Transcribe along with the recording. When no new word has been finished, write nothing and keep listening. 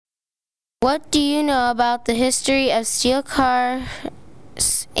What do you know about the history of steel cars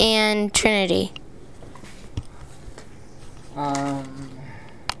and Trinity? In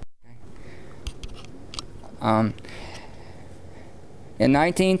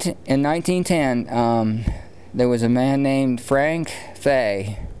 1910, there was a man named Frank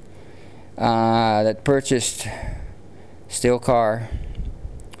Fay that purchased steel car.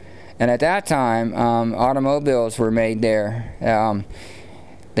 And at that time, automobiles were made there.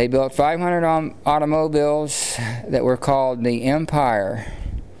 They built 500 automobiles that were called the Empire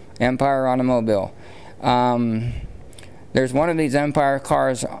Automobile. There's one of these Empire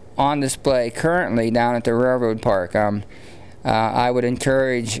cars on display currently down at the railroad park. I would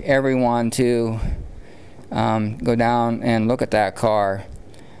encourage everyone to go down and look at that car.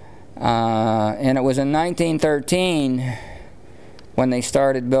 And it was in 1913 when they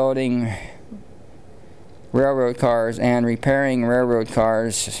started building railroad cars and repairing railroad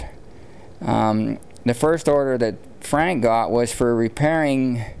cars. The first order that Frank got was for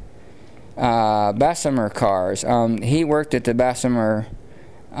repairing Bessemer cars. He worked at the Bessemer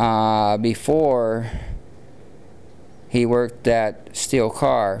before he worked at steel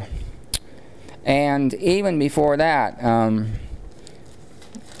car. And even before that,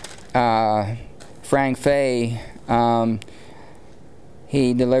 Frank Fay,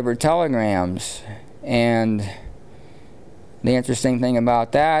 he delivered telegrams. And the interesting thing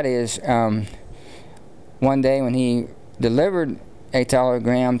about that is one day when he delivered a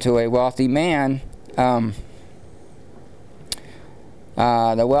telegram to a wealthy man, the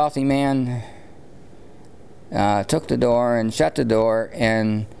wealthy man took the door and shut the door,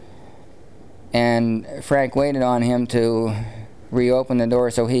 and Frank waited on him to reopen the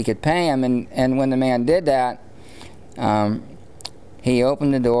door so he could pay him. And when the man did that, he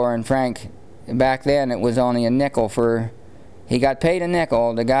opened the door, and Frank, back then it was only a nickel for, he got paid a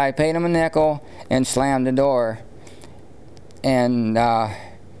nickel. The guy paid him a nickel and slammed the door. And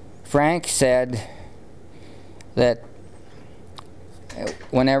Frank said that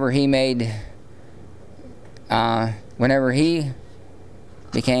whenever he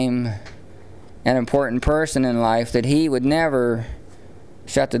became an important person in life, that he would never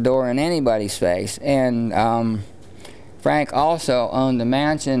shut the door in anybody's face. And Frank also owned a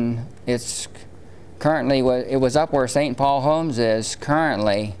mansion. It's currently, it was up where St. Paul Homes is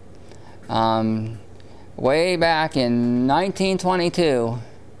currently. Way back in 1922,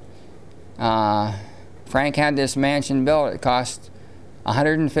 Frank had this mansion built. It cost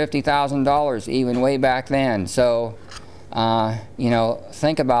 $150,000 even way back then. So, you know,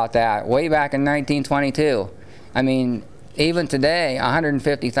 think about that. Way back in 1922. I mean, even today,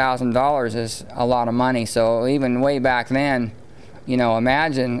 $150,000 is a lot of money. So even way back then, you know,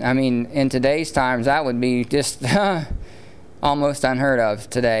 imagine, I mean, in today's times, that would be just almost unheard of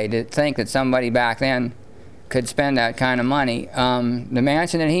today, to think that somebody back then could spend that kind of money. The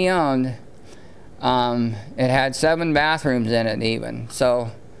mansion that he owned, it had 7 bathrooms in it even.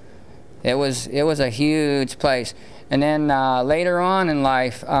 So it was a huge place. And then later on in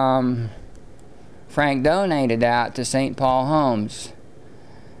life, Frank donated that to St. Paul Homes.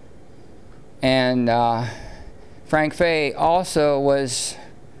 And Frank Fay also was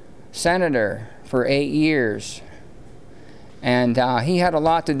senator for 8 years. And he had a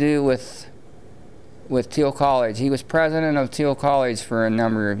lot to do with Thiel College. He was president of Thiel College for a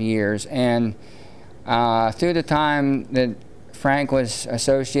number of years. And through the time that Frank was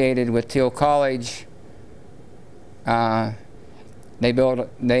associated with Thiel College, they built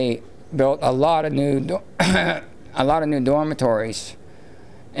a lot of new dormitories.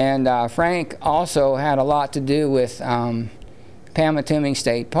 And Frank also had a lot to do with Pamatuming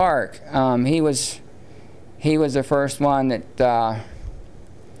State Park. He was the first one that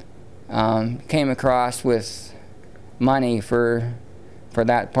came across with money for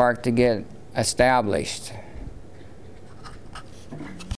that park to get established.